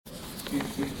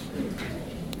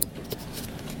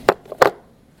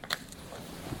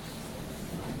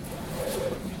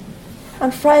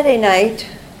On Friday night,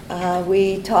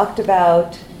 we talked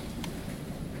about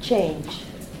change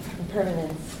and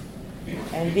permanence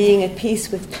and being at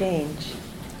peace with change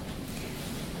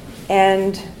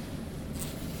and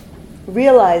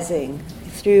realizing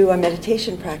through our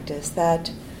meditation practice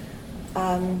that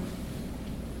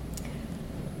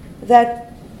that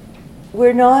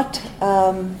we're not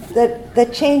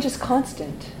that change is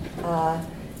constant. Our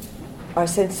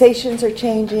sensations are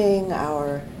changing,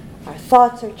 our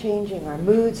thoughts are changing, our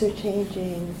moods are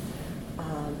changing,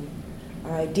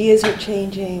 our ideas are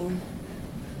changing,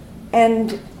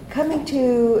 and coming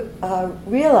to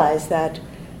realize that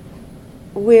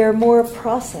we're more a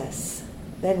process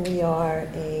than we are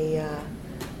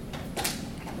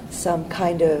some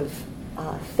kind of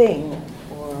thing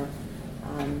or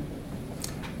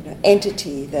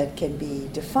entity that can be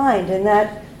defined, and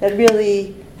that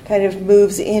really kind of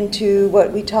moves into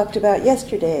what we talked about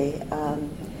yesterday.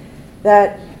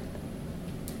 That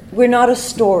we're not a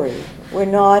story, we're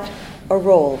not a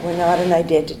role, we're not an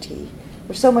identity.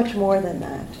 We're so much more than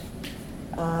that.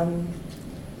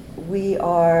 We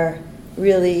are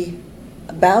really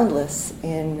boundless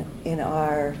in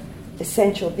our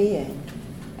essential being.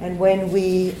 And when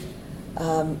we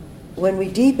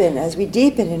deepen, as we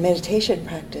deepen in meditation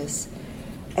practice,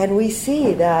 and we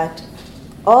see that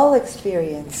all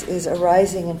experience is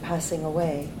arising and passing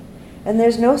away, and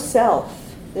there's no self,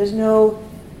 there's no,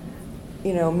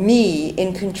 me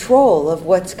in control of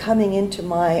what's coming into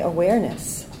my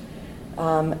awareness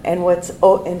and what's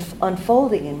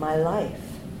unfolding in my life,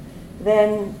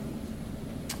 then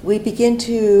we begin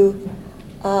to,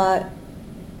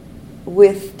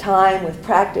 with time, with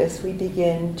practice, we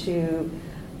begin to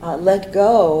let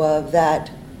go of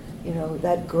that,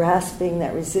 that grasping,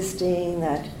 that resisting,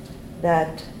 that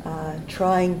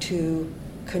trying to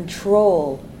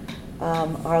control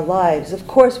our lives. Of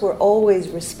course, we're always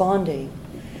responding,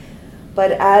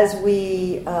 but as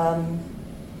we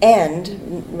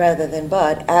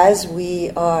as we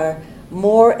are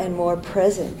more and more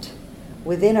present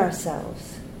within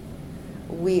ourselves,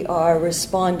 we are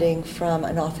responding from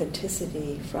an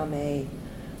authenticity, from a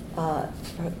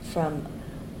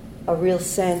real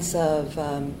sense of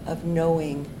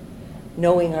knowing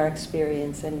our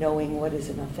experience and knowing what is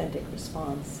an authentic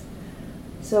response.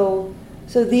 So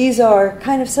these are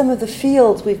kind of some of the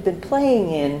fields we've been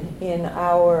playing in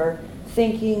our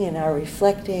thinking, in our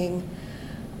reflecting.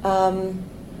 And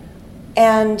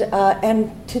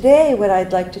today what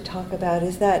I'd like to talk about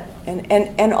is that,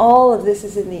 and all of this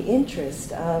is in the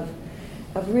interest of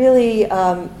really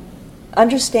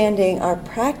understanding our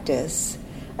practice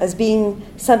as being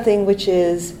something which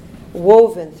is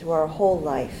woven through our whole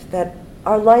life, that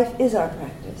our life is our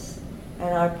practice,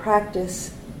 and our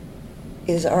practice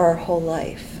is our whole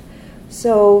life.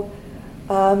 So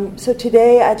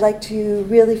today I'd like to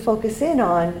really focus in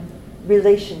on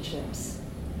relationships,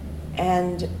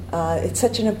 and it's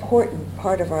such an important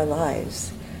part of our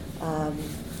lives.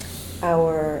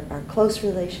 Our close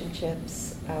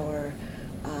relationships, our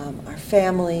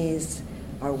families,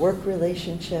 our work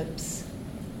relationships,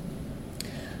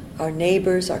 our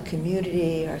neighbors, our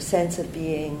community, our sense of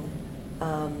being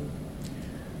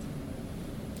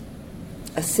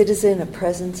a citizen, a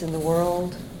presence in the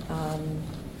world,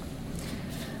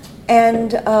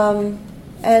 and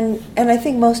I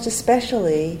think most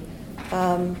especially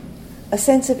a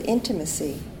sense of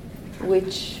intimacy,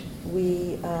 which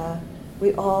we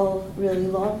all really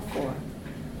long for.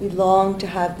 We long to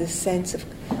have this sense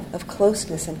of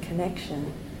closeness and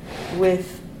connection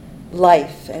with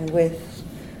life and with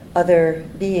other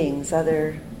beings,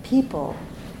 other people,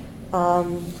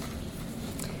 and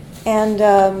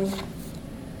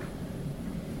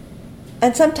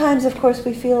sometimes, of course,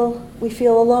 we feel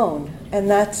alone, and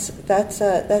that's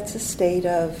a state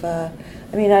of.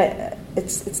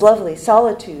 It's lovely.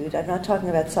 Solitude. I'm not talking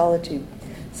about solitude.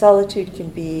 Solitude can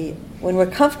be when we're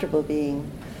comfortable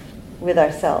being with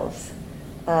ourselves.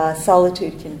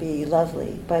 Solitude can be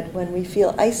lovely, but when we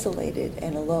feel isolated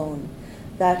and alone,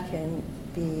 that can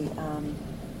be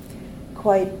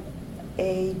quite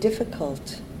a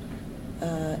difficult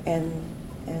and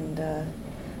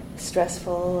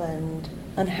stressful and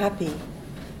unhappy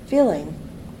feeling.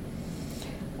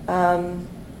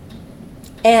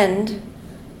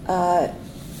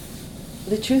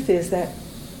 The truth is that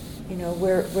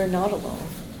we're not alone.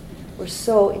 We're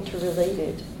so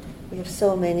interrelated. We have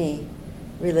so many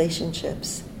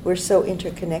relationships. We're so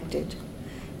interconnected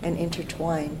and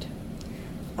intertwined.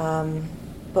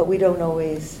 But we don't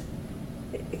always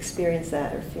experience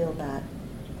that or feel that.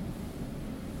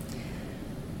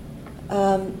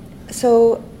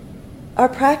 So our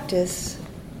practice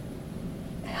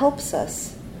helps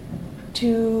us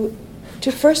to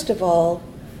first of all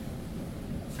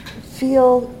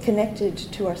feel connected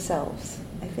to ourselves.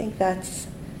 I think that's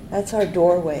our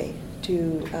doorway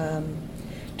to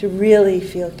really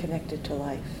feel connected to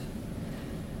life.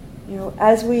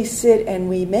 As we sit and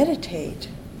we meditate,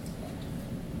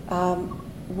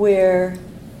 we're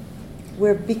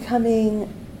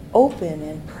becoming open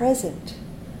and present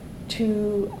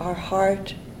to our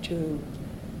heart, to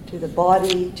the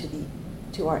body, to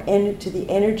the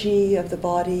energy of the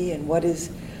body, and what is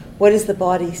the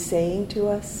body saying to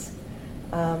us.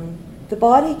 The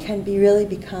body can really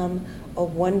become a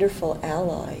wonderful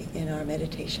ally in our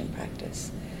meditation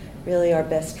practice, really our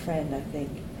best friend, I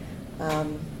think,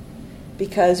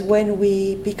 because when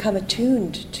we become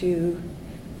attuned to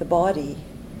the body,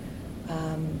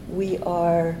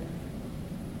 we're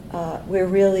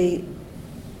really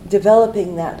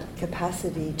developing that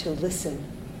capacity to listen,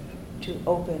 to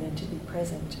open, and to be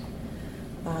present.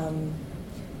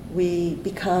 We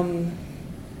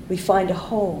find a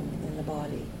home in the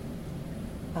body.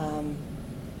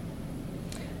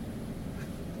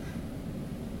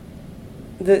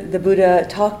 The Buddha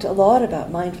talked a lot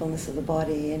about mindfulness of the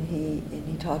body, and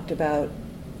he talked about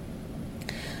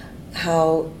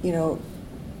how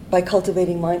by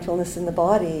cultivating mindfulness in the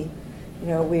body,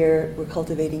 we're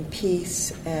cultivating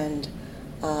peace and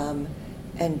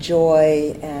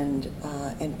joy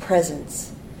and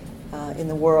presence in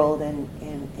the world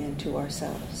and to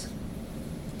ourselves.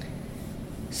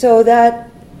 So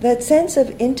that sense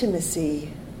of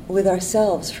intimacy with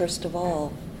ourselves, first of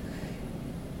all,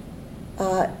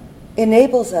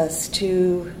 enables us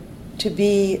to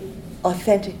be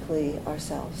authentically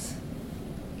ourselves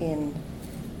in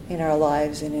our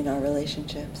lives and in our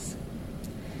relationships.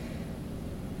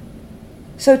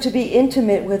 So to be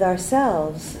intimate with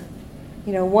ourselves,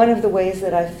 one of the ways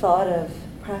that I've thought of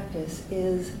practice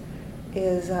is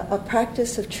a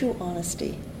practice of true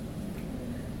honesty.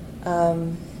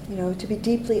 To be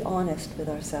deeply honest with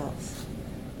ourselves.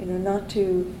 Not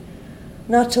to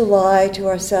lie to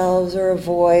ourselves or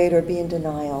avoid or be in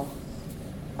denial.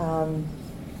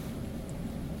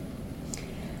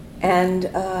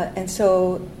 And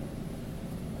so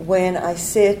when I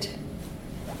sit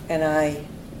and I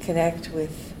connect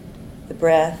with the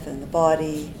breath and the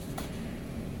body,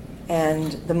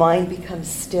 and the mind becomes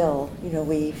still.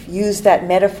 We've used that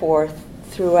metaphor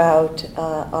throughout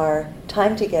our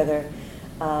time together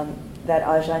that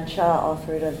Ajahn Chah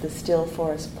offered of the still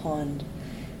forest pond,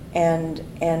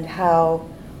 and how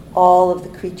all of the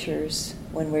creatures,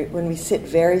 when we sit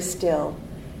very still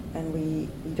and we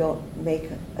don't make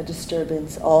a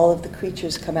disturbance, all of the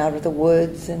creatures come out of the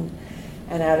woods and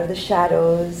out of the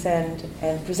shadows and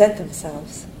present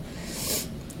themselves.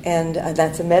 And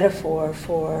that's a metaphor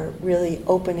for really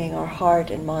opening our heart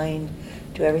and mind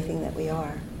to everything that we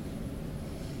are.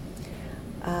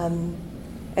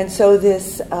 And so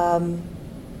this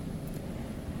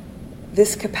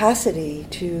capacity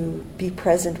to be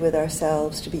present with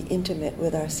ourselves, to be intimate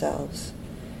with ourselves,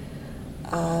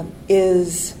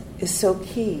 is so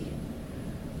key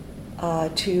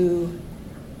to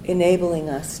enabling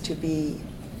us to be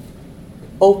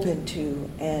open to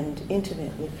and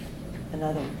intimate with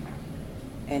another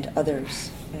and others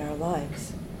in our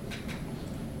lives.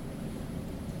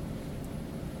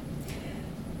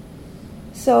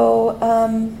 So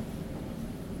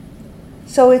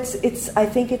it's I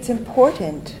think it's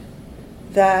important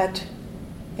that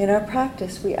in our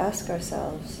practice we ask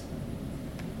ourselves,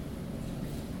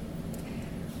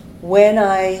 when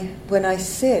I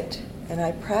sit and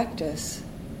I practice,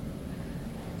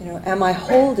 am I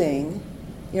holding,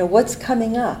 what's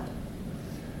coming up?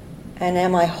 And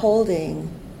am I holding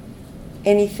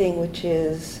anything which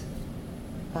is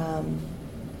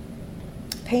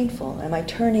painful? Am I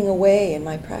turning away in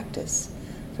my practice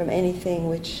from anything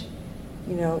which,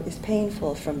 is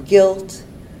painful, from guilt,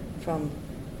 from,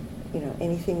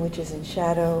 anything which is in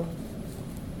shadow?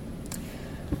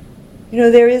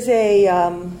 There is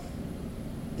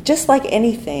just like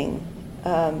anything,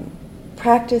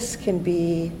 practice can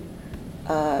be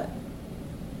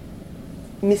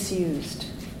misused.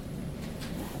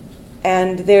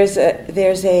 And there's an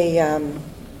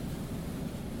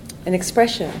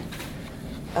expression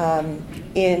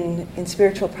in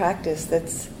spiritual practice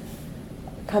that's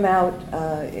come out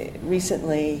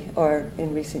recently or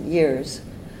in recent years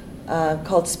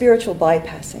called spiritual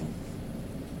bypassing.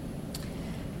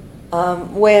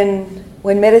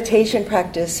 When meditation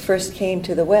practice first came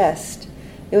to the West,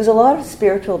 there was a lot of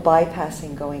spiritual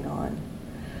bypassing going on.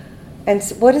 And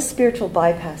what is spiritual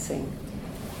bypassing?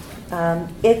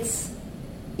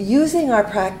 using our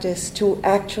practice to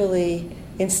actually,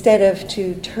 instead of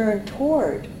to turn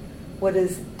toward what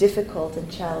is difficult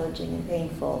and challenging and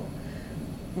painful,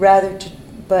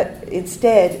 but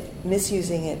instead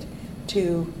misusing it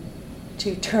to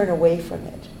turn away from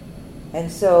it.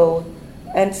 And so,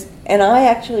 and I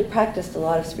actually practiced a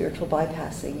lot of spiritual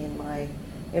bypassing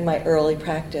in my early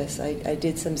practice. I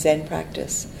did some Zen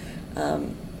practice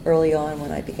early on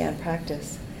when I began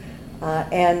practice.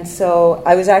 And so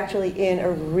I was actually in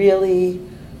a really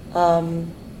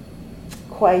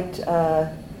quite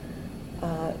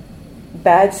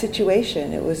bad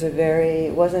situation. It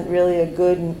wasn't really a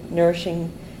good,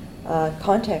 nourishing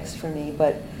context for me.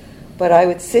 But I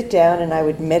would sit down and I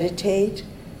would meditate,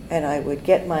 and I would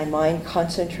get my mind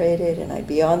concentrated, and I'd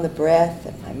be on the breath,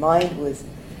 and my mind was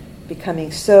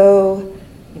becoming so,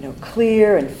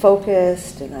 clear and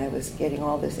focused, and I was getting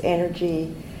all this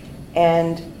energy,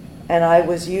 and I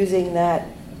was using that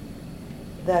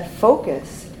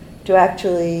focus to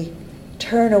actually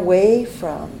turn away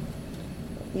from,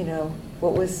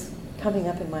 what was coming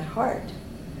up in my heart.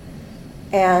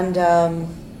 And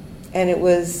it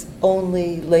was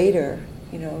only later,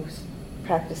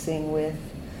 practicing with,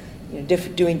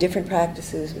 doing different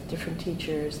practices with different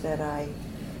teachers, that I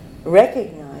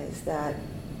recognized that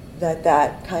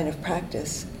kind of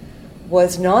practice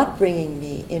was not bringing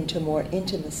me into more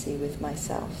intimacy with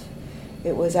myself.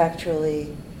 It was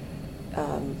actually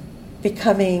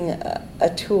becoming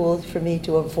a tool for me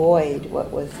to avoid what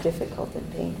was difficult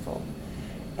and painful.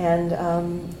 And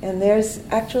there's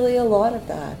actually a lot of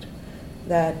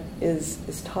that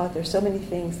is taught. There's so many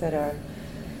things that are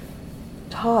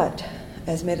taught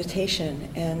as meditation,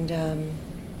 and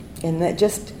that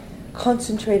just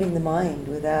concentrating the mind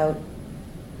without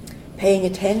paying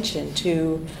attention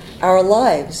to our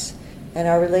lives and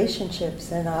our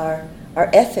relationships and our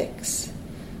ethics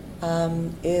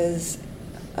is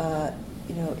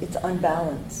it's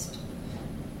unbalanced.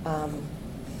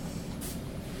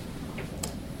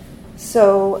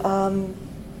 So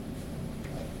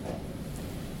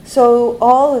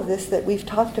all of this that we've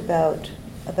talked about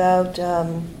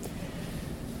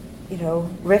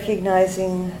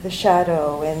recognizing the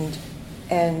shadow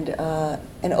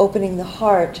and opening the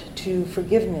heart to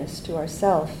forgiveness to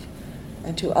ourselves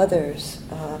and to others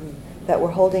that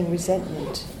we're holding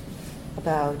resentment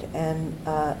about and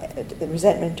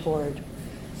resentment toward,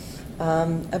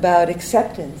 about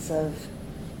acceptance of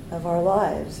our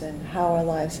lives and how our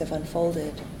lives have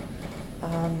unfolded.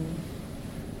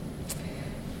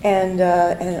 And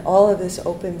all of this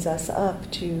opens us up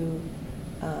to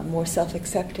more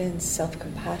self-acceptance,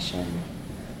 self-compassion,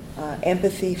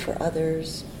 empathy for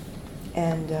others,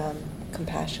 and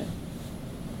compassion.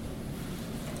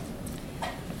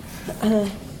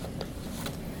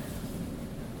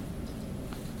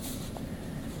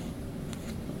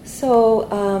 So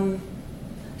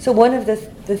one of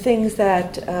the things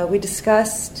that we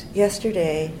discussed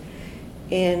yesterday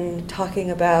in talking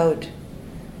about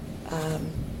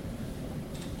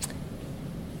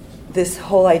this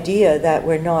whole idea that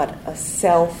we're not a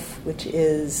self, which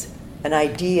is an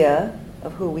idea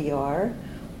of who we are,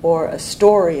 or a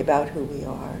story about who we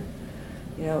are,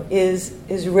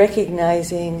 is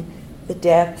recognizing the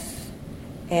depth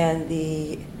and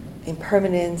the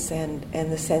impermanence and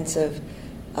the sense of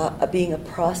being a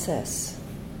process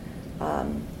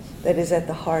that is at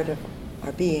the heart of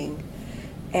our being.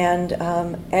 And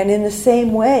in the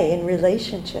same way, in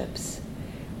relationships,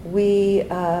 we,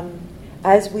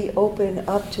 as we open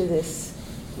up to this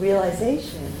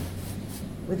realization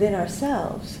within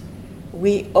ourselves,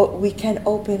 we can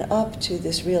open up to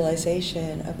this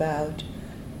realization about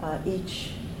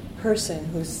each person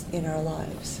who's in our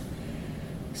lives.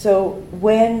 So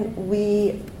when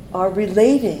we are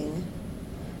relating,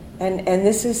 and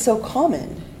this is so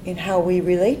common in how we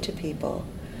relate to people,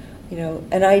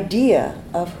 an idea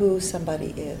of who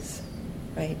somebody is,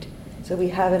 right? So we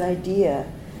have an idea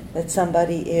that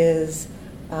somebody is,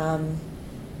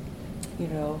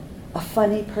 a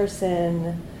funny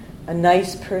person, a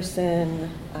nice person,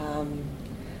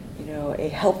 a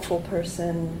helpful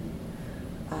person,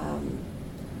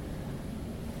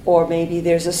 or maybe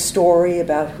there's a story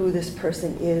about who this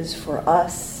person is for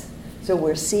us. So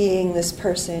we're seeing this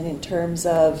person in terms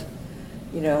of,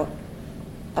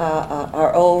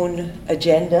 our own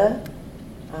agenda.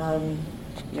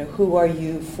 Who are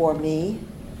you for me?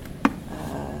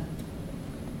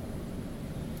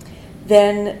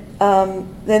 Then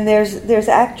there's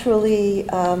actually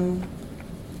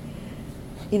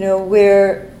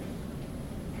where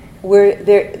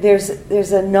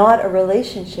there's not a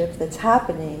relationship that's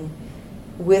happening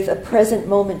with a present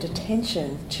moment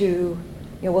attention to,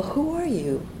 well, who are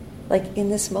you? like in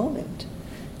this moment,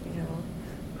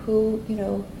 who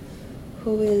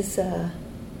is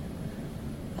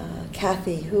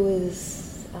Kathy, who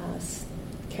is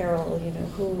Carol,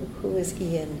 who is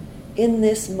Ian, in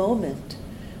this moment.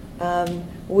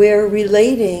 We're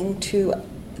relating to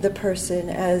the person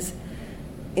as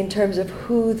in terms of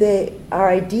our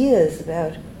ideas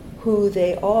about who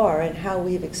they are and how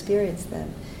we've experienced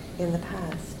them in the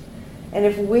past. And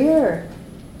if we're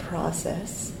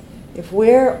process, if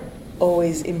we're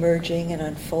always emerging and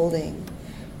unfolding,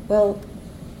 well,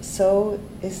 so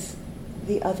is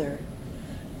the other.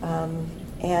 And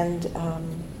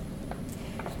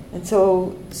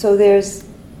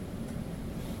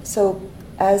so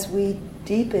as we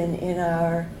deepen in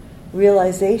our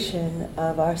realization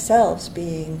of ourselves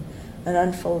being an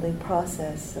unfolding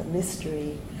process, a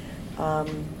mystery,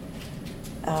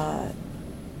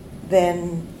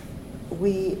 then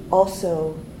we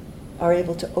also are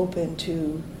able to open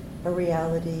to a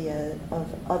reality of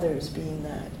others being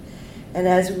that. And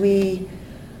as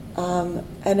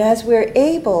we're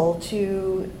able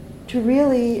to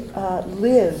really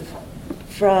live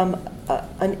from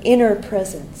an inner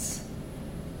presence,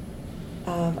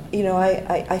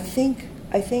 I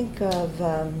think of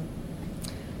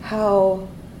how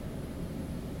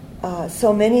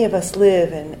so many of us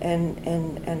live,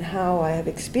 and how I have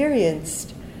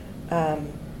experienced,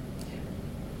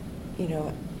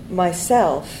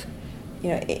 myself,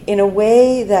 in a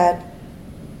way that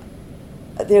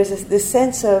there's this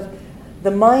sense of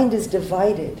the mind is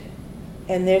divided,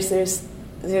 and there's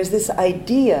this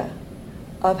idea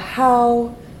of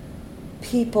how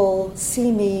people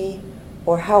see me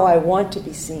or how I want to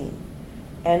be seen.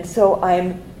 And so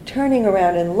I'm turning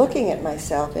around and looking at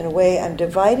myself in a way. I'm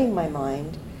dividing my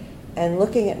mind and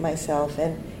looking at myself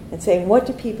and saying, what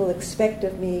do people expect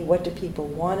of me? What do people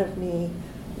want of me?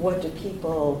 What do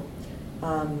people,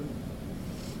 and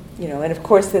of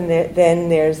course then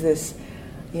there's this,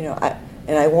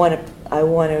 I want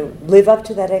to live up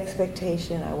to that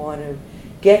expectation. I want to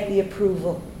get the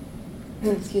approval,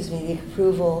 the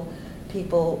approval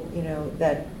people,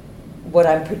 that what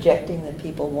I'm projecting that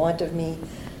people want of me.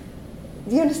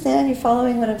 Do you understand? You're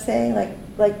following what I'm saying?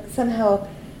 Like somehow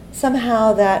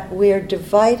that we're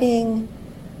dividing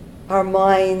our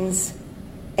minds,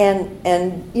 and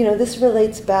this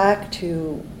relates back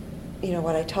to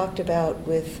what I talked about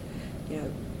with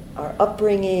our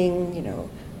upbringing,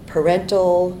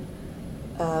 parental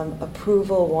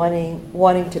approval,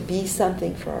 wanting to be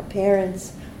something for our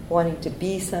parents, wanting to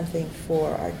be something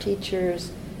for our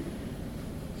teachers.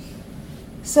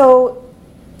 So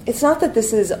it's not that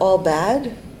this is all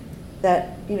bad,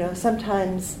 that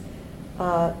sometimes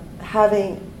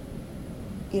having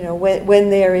when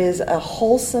there is a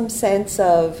wholesome sense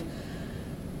of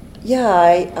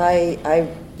I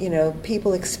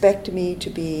people expect me to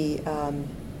be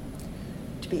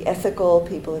ethical,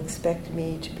 people expect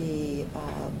me to be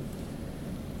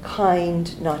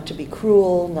kind, not to be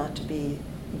cruel, not to be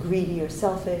greedy or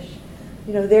selfish.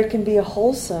 There can be a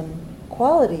wholesome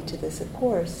quality to this, of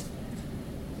course.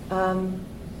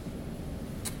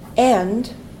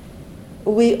 And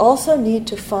we also need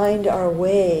to find our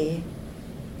way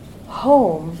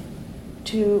home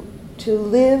to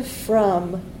live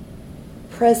from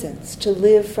presence, to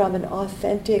live from an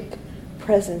authentic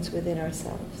presence within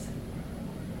ourselves.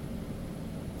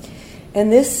 And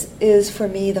this is, for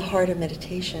me, the heart of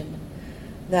meditation,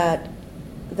 that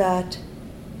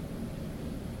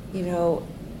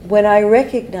when I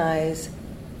recognize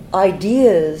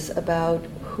ideas about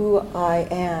who I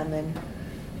am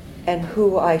and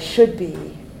who I should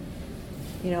be,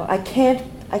 I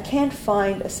can't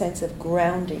find a sense of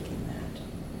grounding in that,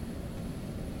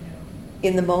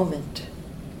 in the moment.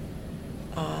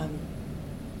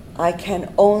 I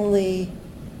can only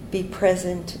be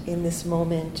present in this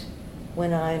moment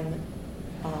when I'm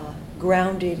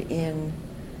grounded in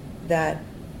that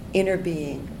inner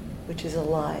being, which is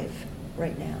alive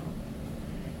right now,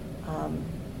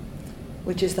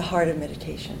 which is the heart of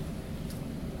meditation.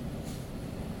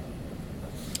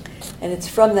 And it's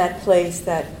from that place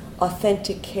that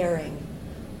authentic caring,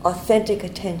 authentic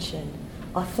attention,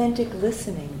 authentic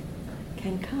listening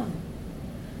can come.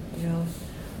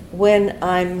 When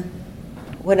I'm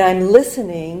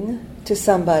listening to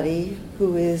somebody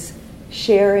who is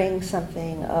sharing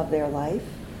something of their life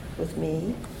with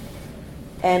me,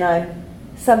 and I'm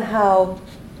somehow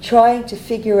trying to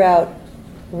figure out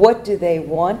what do they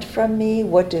want from me,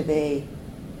 what do they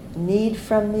need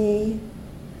from me,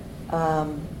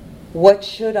 what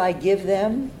should I give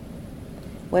them,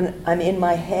 when I'm in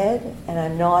my head and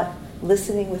I'm not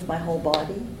listening with my whole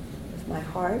body, with my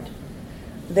heart,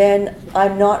 then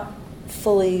I'm not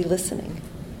fully listening.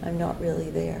 I'm not really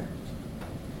there.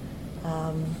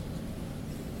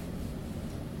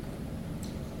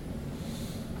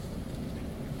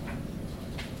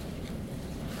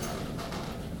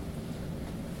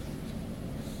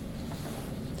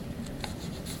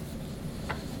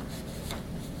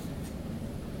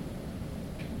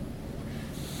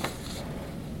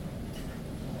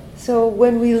 So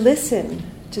when we listen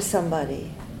to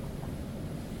somebody,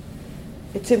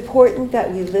 it's important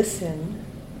that we listen,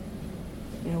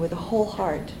 with a whole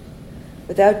heart,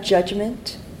 without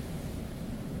judgment,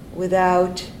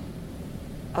 without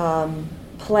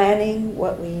planning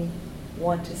what we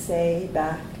want to say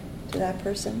back to that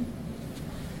person,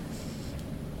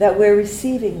 that we're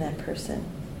receiving that person.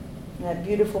 That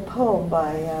beautiful poem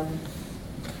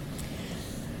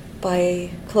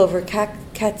by Clover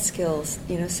Catskills,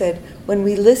 said, when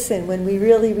we listen, when we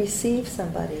really receive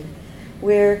somebody,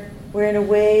 we're in a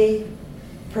way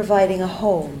providing a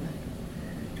home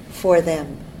for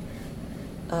them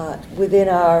within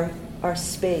our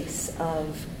space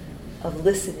of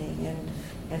listening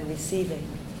and receiving.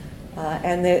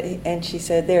 And she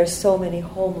said, there's so many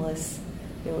homeless.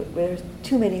 There's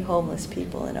too many homeless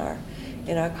people in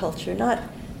our culture. Not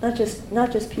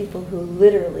just people who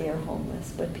literally are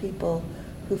homeless, but people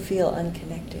who feel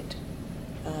unconnected,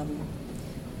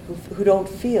 who don't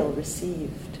feel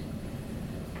received.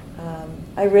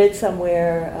 I read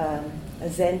somewhere a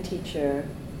Zen teacher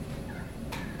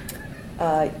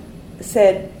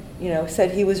said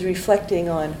he was reflecting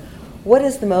on what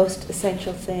is the most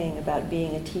essential thing about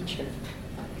being a teacher,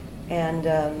 and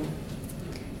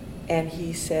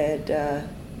he said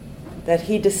that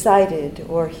he decided,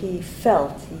 or he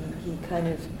felt, he kind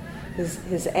of,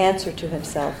 his answer to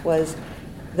himself was,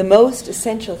 the most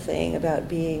essential thing about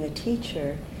being a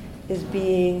teacher is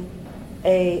being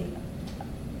a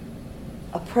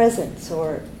presence,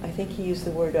 or I think he used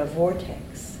the word a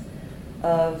vortex,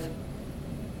 of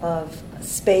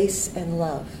space and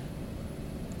love.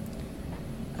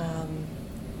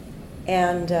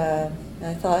 And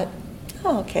I thought,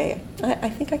 oh, okay, I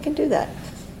think I can do that.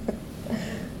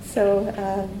 So,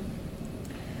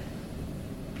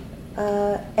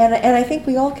 and I think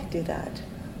we all can do that.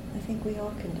 I think we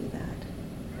all can do that.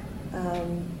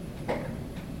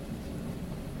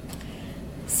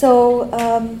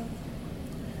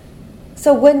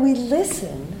 So when we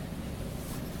listen,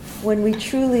 when we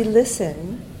truly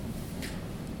listen,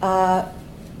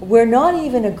 we're not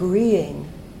even agreeing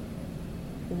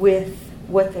with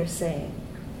what they're saying.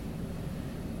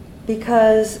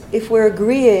 Because if we're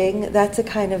agreeing, that's a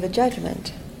kind of a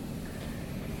judgment.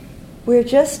 We're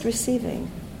just receiving.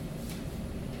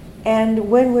 And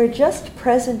when we're just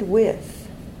present with,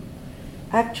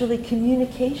 actually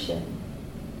communication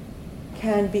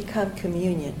can become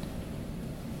communion.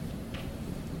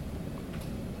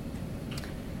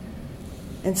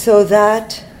 And so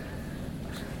that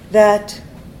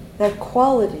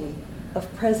quality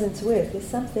of presence with is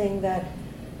something that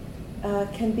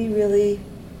can be really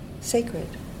sacred,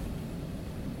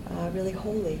 really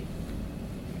holy,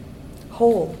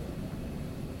 whole.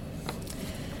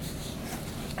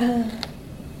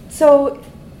 So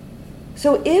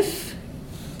if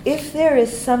there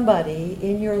is somebody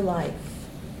in your life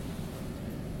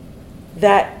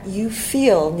that you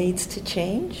feel needs to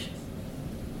change,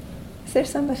 is there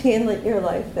somebody in your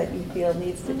life that you feel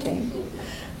needs to change?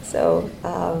 So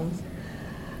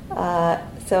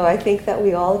I think that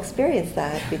we all experience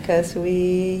that, because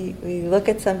we look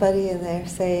at somebody and they're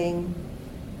saying,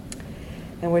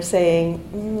 and we're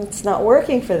saying, it's not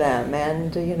working for them,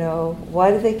 and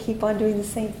why do they keep on doing the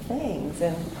same things,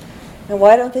 and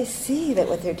why don't they see that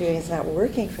what they're doing is not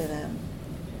working for them?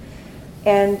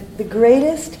 And the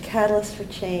greatest catalyst for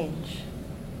change,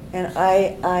 and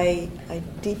I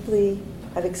deeply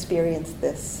have experienced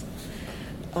this,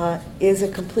 is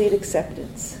a complete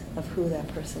acceptance of who that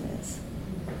person is,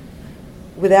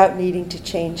 without needing to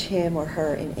change him or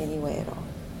her in any way at all.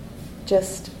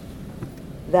 Just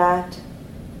that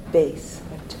base,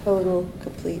 a total,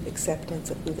 complete acceptance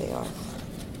of who they are.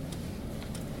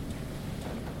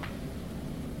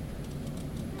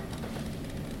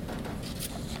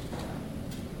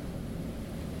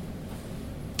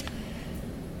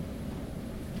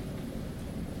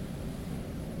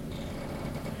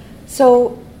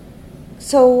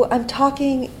 So I'm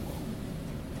talking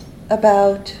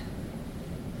about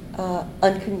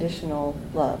unconditional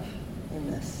love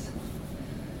in this.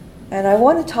 And I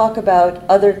want to talk about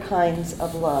other kinds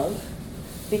of love,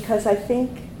 because I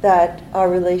think that our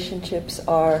relationships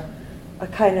are a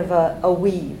kind of a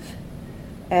weave.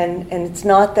 And it's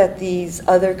not that these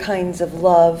other kinds of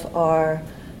love are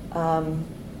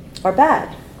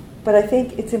bad. but I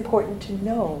think it's important to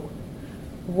know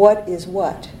what is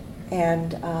what,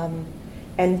 and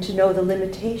to know the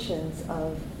limitations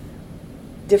of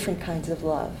different kinds of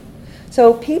love.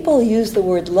 So people use the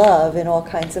word love in all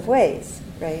kinds of ways,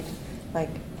 right? Like,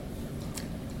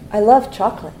 I love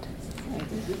chocolate.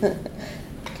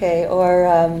 Okay, or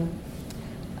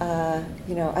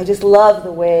I just love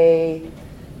the way,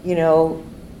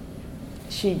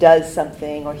 she does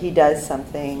something or he does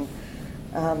something,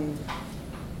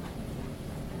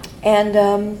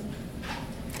 and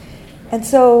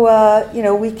so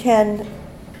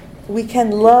we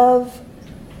can love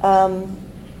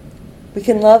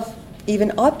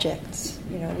even objects.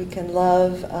 We can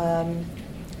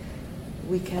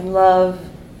love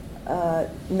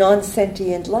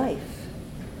non-sentient life.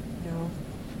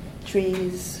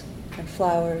 Trees and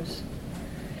flowers.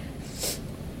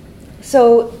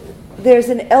 So there's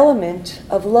an element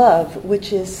of love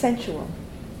which is sensual,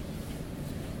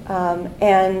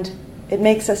 and it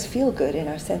makes us feel good in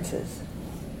our senses.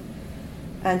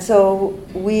 And so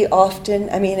we often,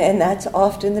 and that's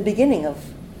often the beginning of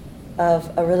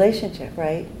a relationship,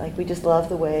 right? Like, we just love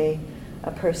the way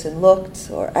a person looks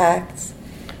or acts,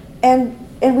 and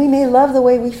we may love the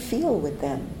way we feel with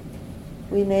them.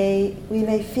 We may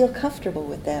feel comfortable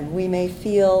with them. We may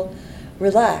feel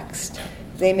relaxed.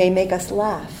 They may make us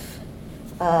laugh.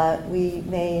 We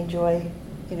may enjoy,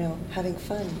 having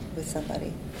fun with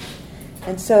somebody.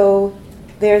 And so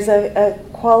there's a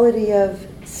quality of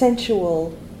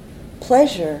sensual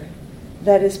pleasure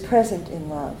that is present in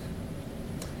love.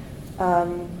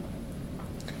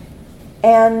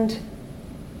 And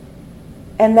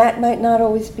that might not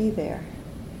always be there.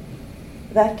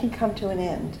 That can come to an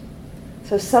end.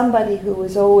 So somebody who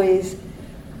was always,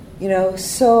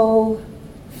 so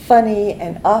funny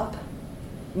and up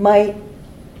might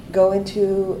go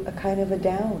into a kind of a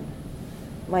down,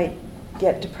 might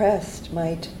get depressed,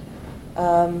 might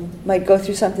go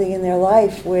through something in their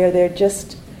life where they're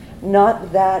just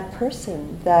not that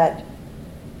person that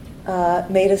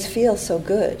made us feel so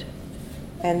good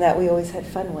and that we always had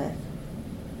fun with.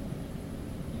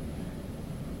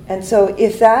 And so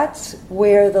if that's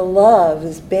where the love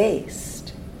is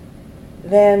based,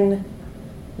 then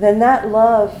that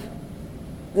love,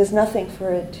 there's nothing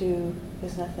to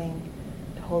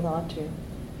hold on to,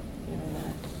 in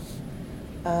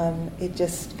that. It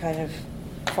just kind of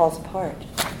falls apart.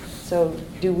 So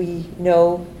do we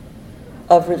know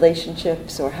of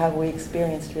relationships, or have we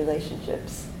experienced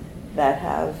relationships that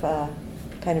have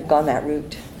kind of gone that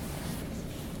route?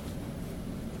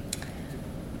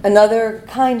 Another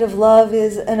kind of love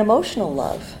is an emotional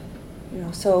love.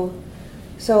 So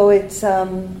it's,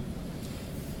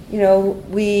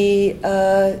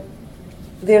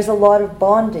 there's a lot of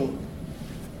bonding,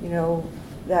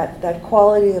 that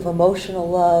quality of emotional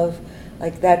love,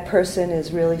 like that person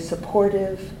is really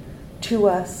supportive to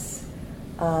us.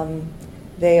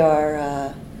 They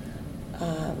are,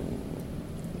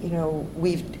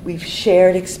 we've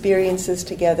shared experiences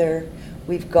together.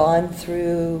 We've gone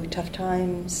through tough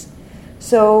times.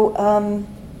 So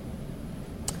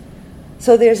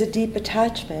there's a deep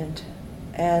attachment,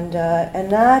 and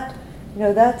that,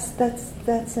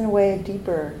 that's in a way a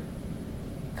deeper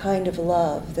kind of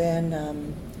love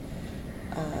than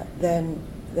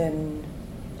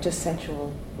just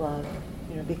sensual love,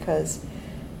 because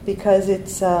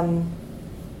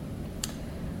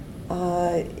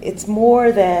it's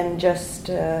more than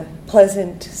just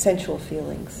pleasant sensual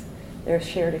feelings. There are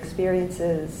shared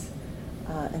experiences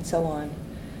and so on,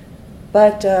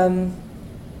 but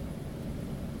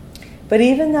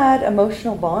even that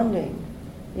emotional bonding,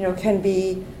 can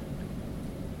be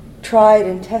tried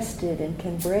and tested and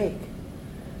can break.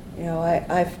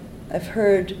 I've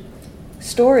heard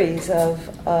stories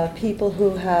of people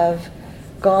who have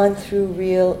gone through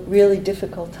really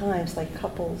difficult times, like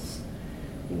couples,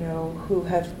 who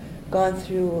have gone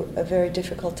through a very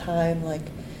difficult time, like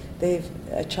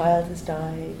a child has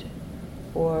died,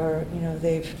 or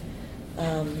they've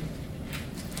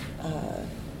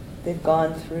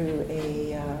gone through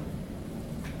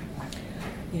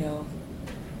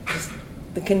just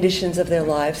the conditions of their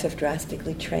lives have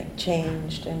drastically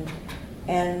changed, and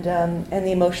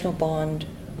the emotional bond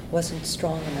wasn't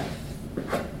strong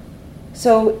enough.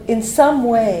 So in some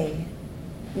way,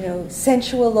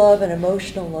 sensual love and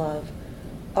emotional love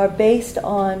are based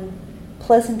on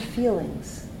pleasant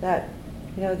feelings, that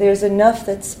there's enough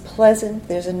that's pleasant,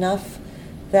 there's enough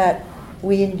that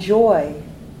we enjoy,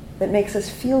 that makes us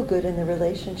feel good in the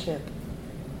relationship,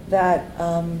 that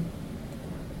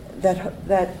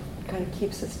kind of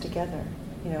keeps us together,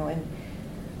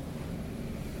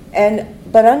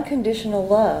 but unconditional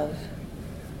love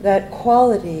that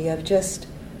quality of just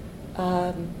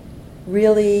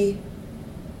really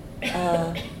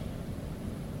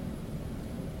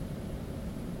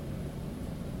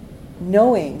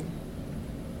knowing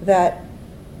that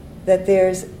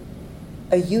there's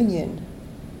a union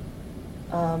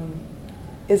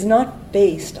is not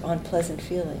based on pleasant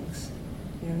feelings.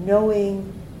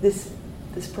 Knowing this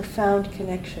profound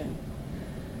connection.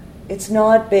 It's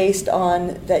not based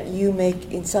on that you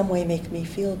in some way make me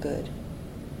feel good.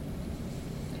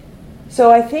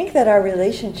 So I think that our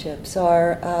relationships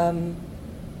are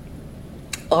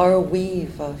a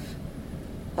weave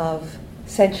of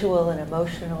sensual and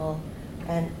emotional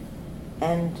and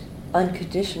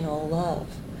unconditional love.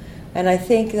 And I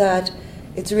think that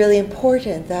it's really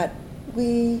important that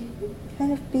we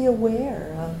kind of be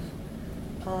aware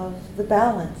of the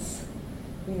balance,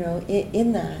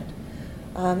 in that.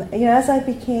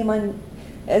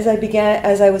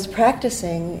 As I was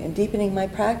practicing and deepening my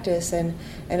practice and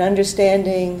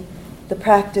understanding the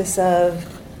practice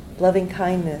of loving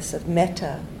kindness, of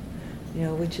metta,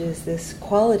 which is this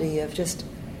quality of just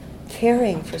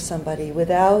caring for somebody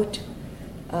without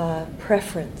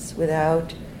preference,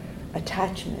 without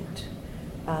attachment,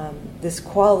 this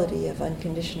quality of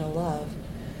unconditional love.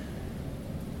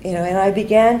 And I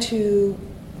began to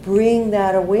bring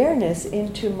that awareness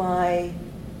into my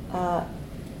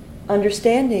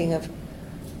understanding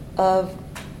of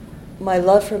my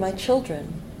love for my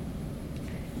children.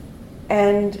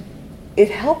 And it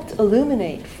helped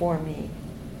illuminate for me,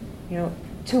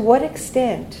 to what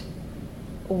extent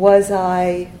was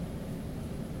I,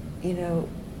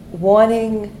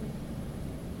 wanting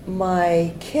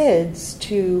my kids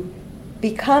to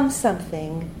become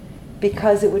something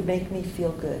because it would make me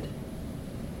feel good,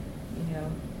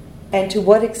 and to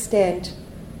what extent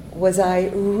was I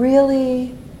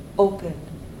really open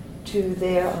to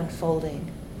their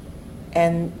unfolding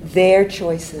and their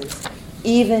choices,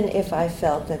 even if I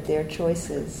felt that their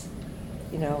choices,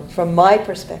 from my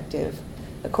perspective,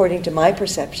 according to my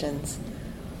perceptions,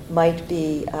 might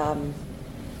be kind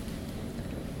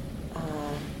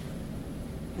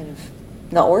of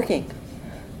not working,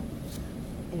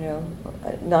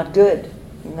 not good,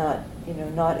 not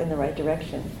in the right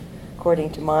direction,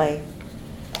 according to my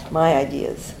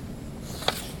ideas.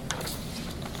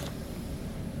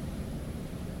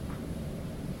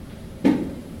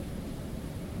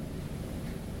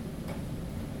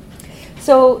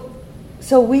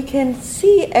 So we can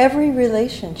see every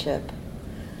relationship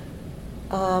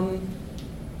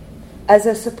as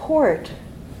a support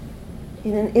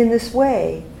in this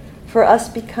way for us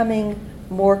becoming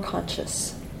more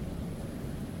conscious,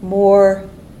 more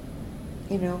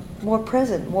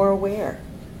present, more aware,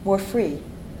 more free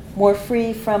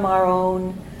from our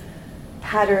own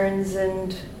patterns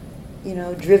and,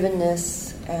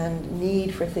 drivenness and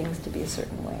need for things to be a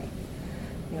certain way.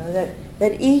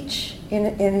 That each, in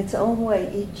its own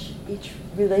way, each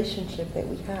relationship that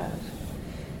we have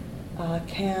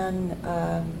can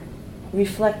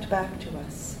reflect back to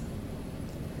us,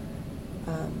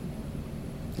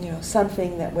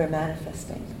 something that we're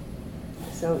manifesting.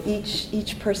 So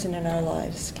each person in our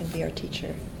lives can be our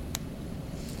teacher.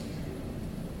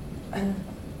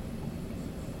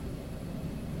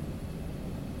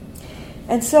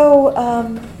 And so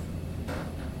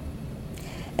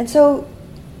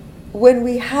when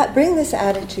we bring this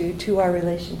attitude to our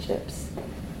relationships,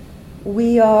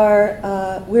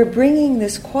 we're bringing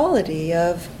this quality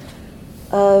of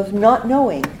not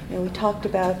knowing. We talked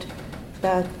about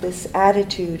this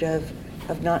attitude of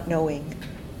not knowing,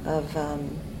 of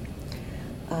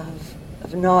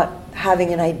not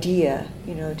having an idea.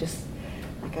 Just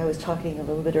like I was talking a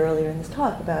little bit earlier in this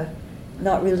talk about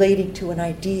not relating to an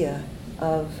idea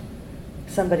of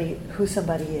who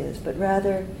somebody is, but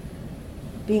rather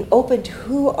being open to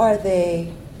who are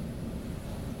they,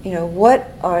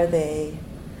 what are they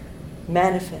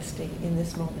manifesting in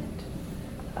this moment.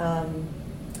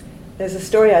 There's a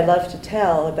story I love to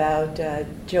tell about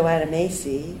Joanna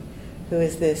Macy, who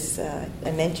is this,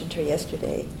 I mentioned her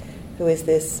yesterday, who is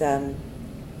this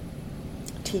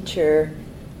teacher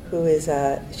who is,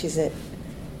 she's an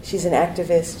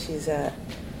activist,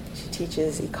 she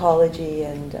teaches ecology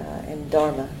and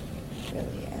Dharma,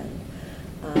 really.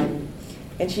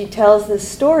 And she tells this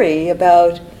story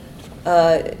about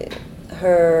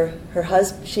her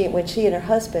husband. When she and her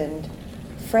husband,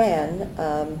 Fran,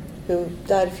 who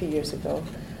died a few years ago,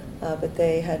 but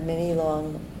they had many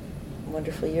long,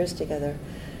 wonderful years together.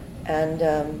 And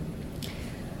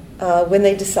when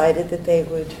they decided that they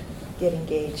would get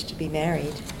engaged to be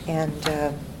married, and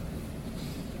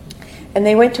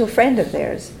they went to a friend of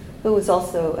theirs who was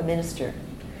also a minister.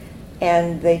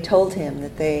 and they told him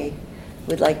that they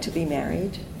would like to get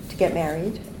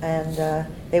married, and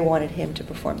they wanted him to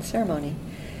perform the ceremony.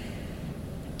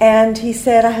 And he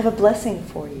said, I have a blessing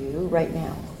for you right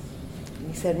now. And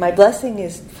he said, my blessing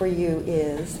for you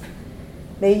is,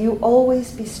 may you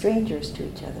always be strangers to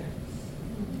each other.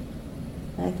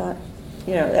 And I thought,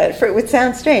 it would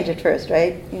sound strange at first,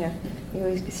 right? You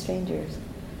always be strangers.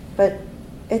 But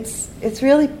it's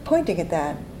really pointing at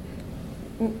that.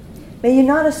 May you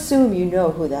not assume you know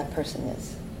who that person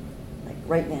is, like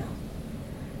right now.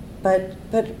 But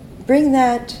bring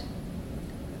that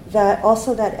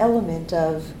also that element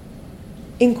of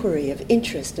inquiry, of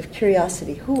interest, of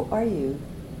curiosity. Who are you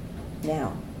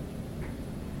now?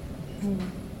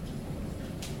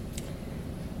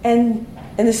 And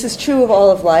this is true of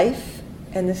all of life,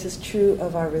 and this is true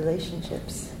of our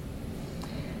relationships.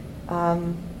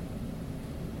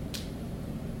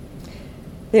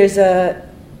 There's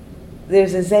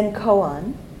a Zen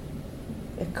koan.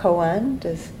 A koan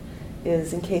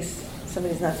is, in case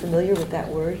somebody's not familiar with that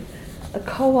word, a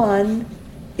koan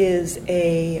is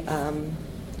a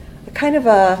kind of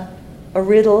a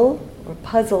riddle or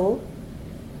puzzle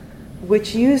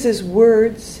which uses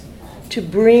words to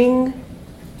bring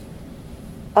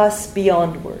us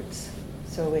beyond words.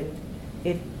 So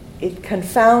it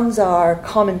confounds our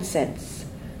common sense,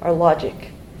 our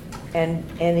logic, and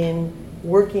in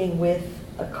working with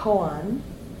a koan,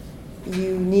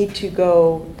 you need to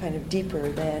go kind of deeper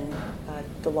than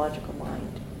the logical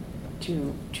mind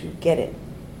to get it.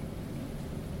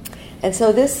 And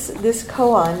so this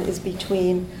koan is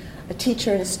between a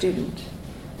teacher and a student.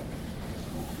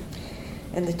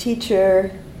 And the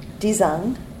teacher,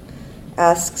 Dizang,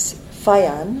 asks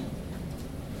Fayan,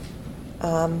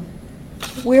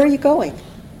 where are you going?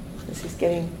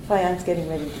 Fayan's getting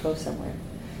ready to go somewhere.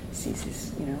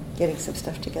 He's getting some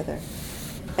stuff together.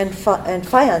 And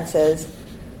Fayan says,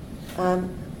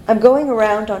 I'm going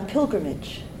around on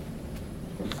pilgrimage.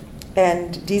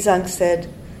 And Dizang said,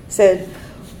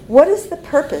 what is the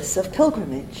purpose of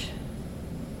pilgrimage?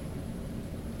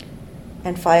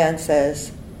 And Fayan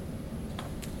says,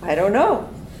 I don't know.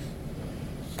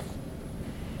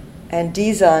 And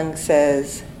Dizang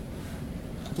says,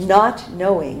 not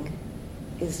knowing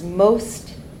is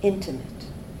most intimate.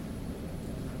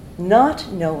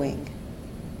 Not knowing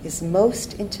is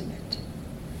most intimate.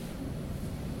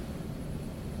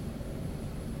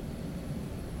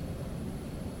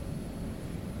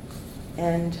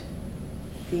 And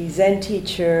the Zen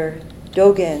teacher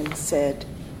Dogen said,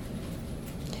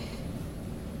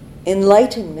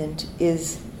 enlightenment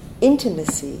is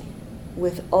intimacy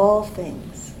with all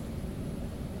things.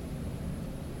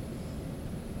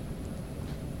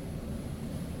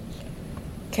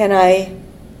 Can I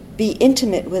be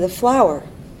intimate with a flower?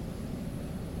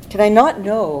 Can I not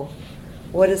know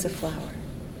what is a flower?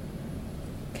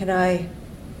 Can I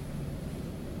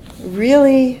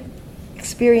really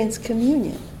experience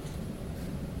communion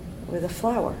with a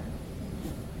flower?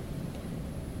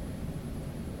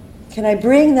 Can I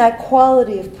bring that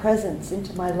quality of presence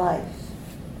into my life,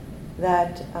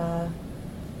 that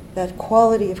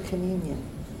quality of communion?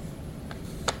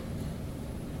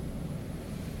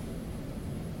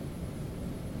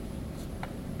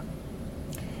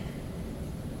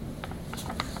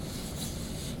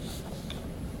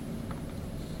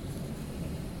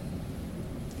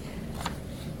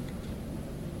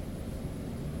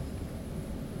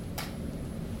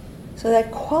 So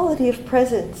that quality of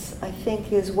presence, I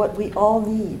think, is what we all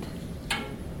need.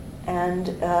 And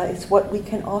it's what we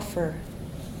can offer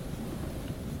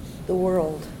the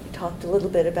world. We talked a little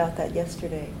bit about that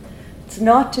yesterday. It's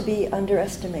not to be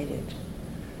underestimated.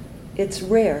 It's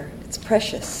rare. It's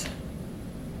precious.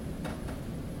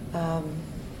 I'd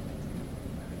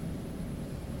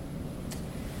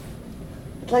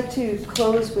like to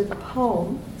close with a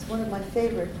poem. It's one of my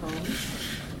favorite poems.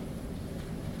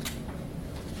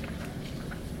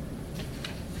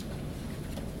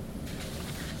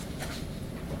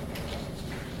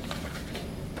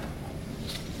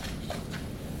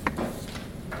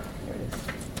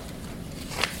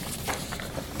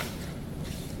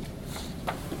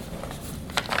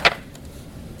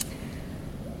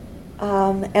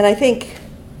 And I think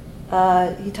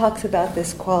he talks about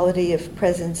this quality of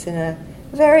presence in a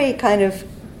very kind of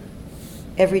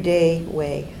everyday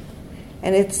way.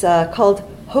 And it's called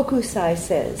Hokusai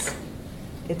Says.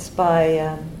 It's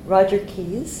by Roger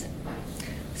Keyes.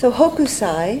 So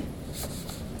Hokusai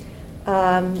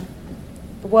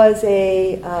was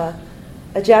a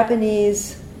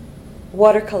Japanese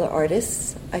watercolor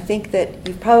artist. I think that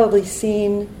you've probably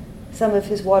seen some of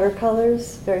his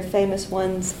watercolors, very famous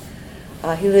ones.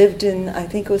 He lived in, I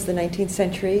think it was the 19th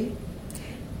century,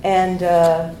 And,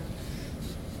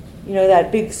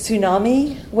 that big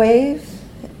tsunami wave,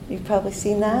 you've probably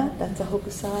seen that. That's a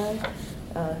hokusai.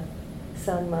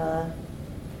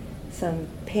 Some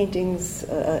paintings,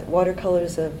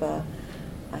 watercolors of,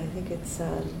 I think it's,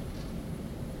 I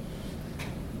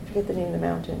forget the name of the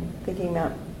mountain. Thinking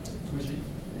Mount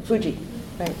Fuji,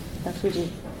 right? Not Fuji.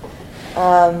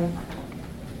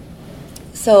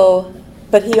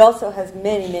 But he also has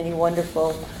many, many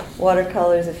wonderful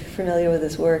watercolors, if you're familiar with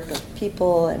his work, of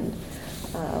people and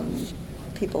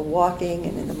people walking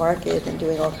and in the market and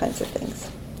doing all kinds of things.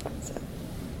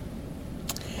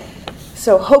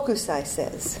 So Hokusai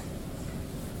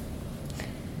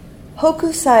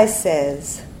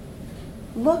says,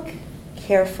 look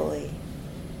carefully.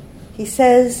 He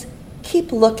says,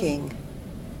 keep looking.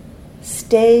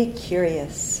 Stay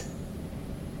curious.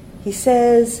 He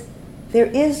says, there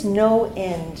is no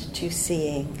end to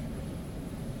seeing.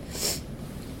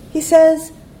 He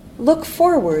says, look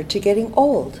forward to getting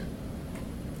old.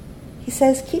 He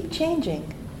says, keep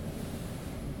changing.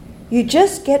 You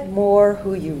just get more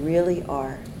who you really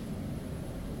are.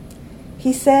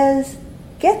 He says,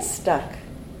 get stuck.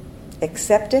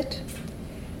 Accept it.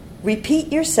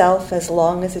 Repeat yourself as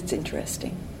long as it's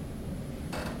interesting.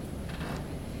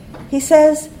 He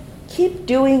says, keep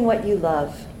doing what you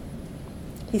love.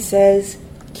 He says,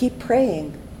 keep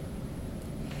praying.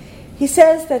 He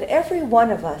says that every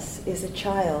one of us is a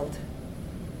child.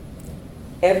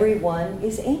 Everyone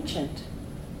is ancient.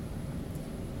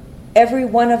 Every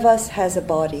one of us has a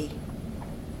body.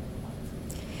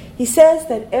 He says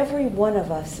that every one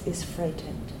of us is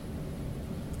frightened.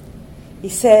 He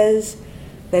says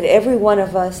that every one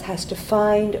of us has to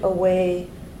find a way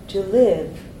to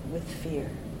live with fear.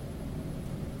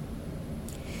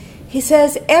 He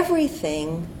says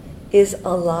everything is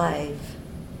alive.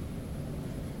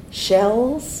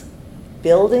 Shells,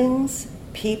 buildings,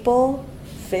 people,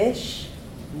 fish,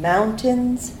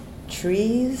 mountains,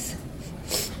 trees.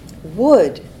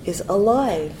 Wood is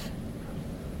alive.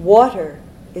 Water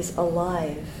is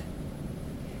alive.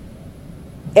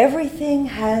 Everything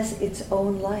has its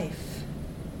own life.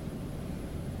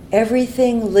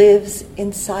 Everything lives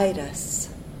inside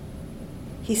us.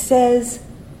 He says,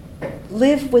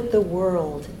 live with the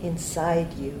world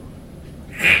inside you.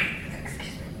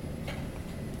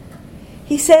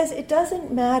 He says it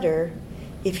doesn't matter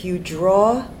if you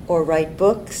draw or write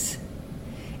books.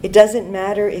 It doesn't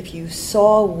matter if you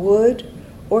saw wood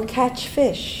or catch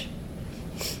fish.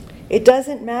 It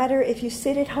doesn't matter if you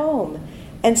sit at home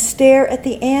and stare at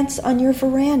the ants on your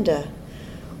veranda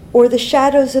or the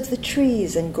shadows of the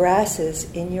trees and grasses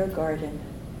in your garden.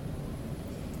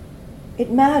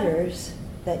 It matters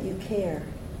that you care.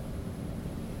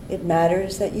 It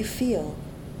matters that you feel.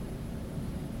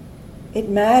 It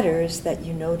matters that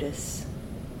you notice.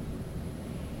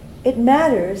 It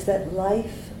matters that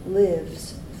life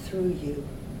lives through you.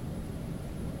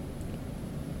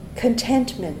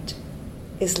 Contentment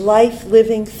is life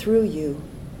living through you.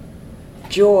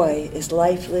 Joy is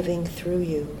life living through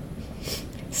you.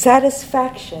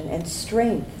 Satisfaction and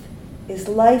strength is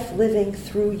life living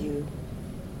through you.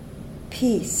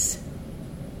 Peace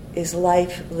is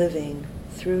life living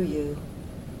through you.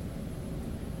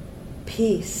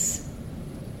 Peace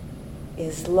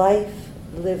is life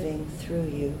living through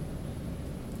you.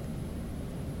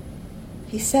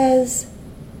 He says,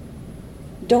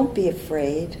 don't be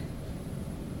afraid.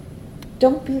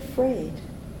 Don't be afraid.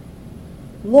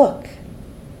 Look,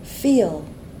 feel.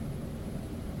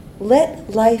 Let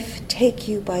life take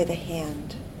you by the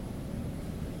hand.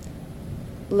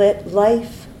 Let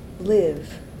life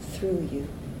live through you.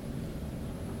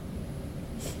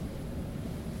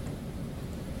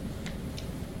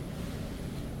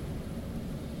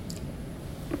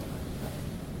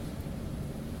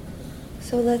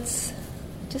 So let's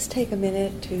just take a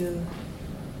minute to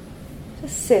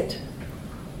just sit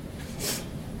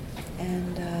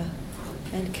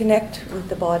and connect with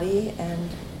the body and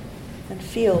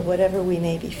feel whatever we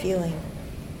may be feeling.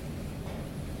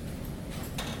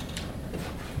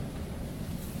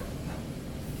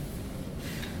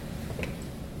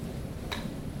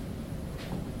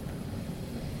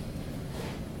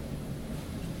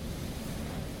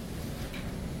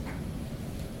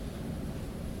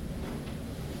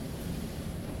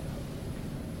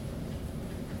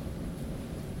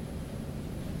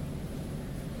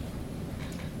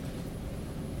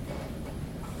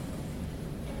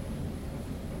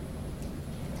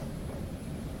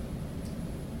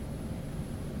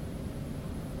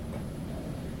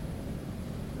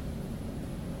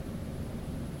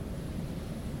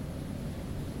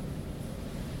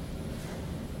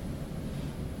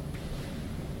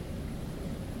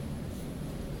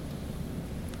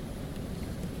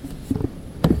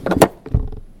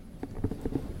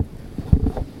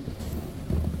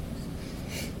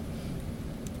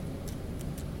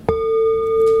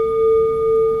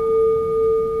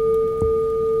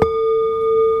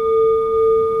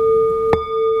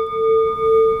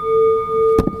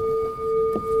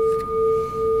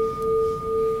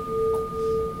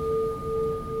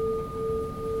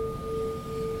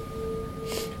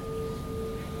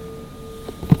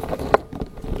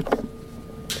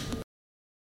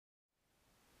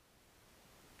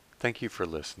 Thank you for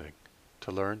listening.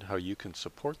 To learn how you can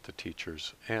support the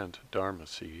teachers and Dharma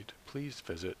Seed, please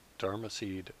visit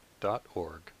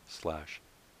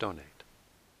dharmaseed.org/donate.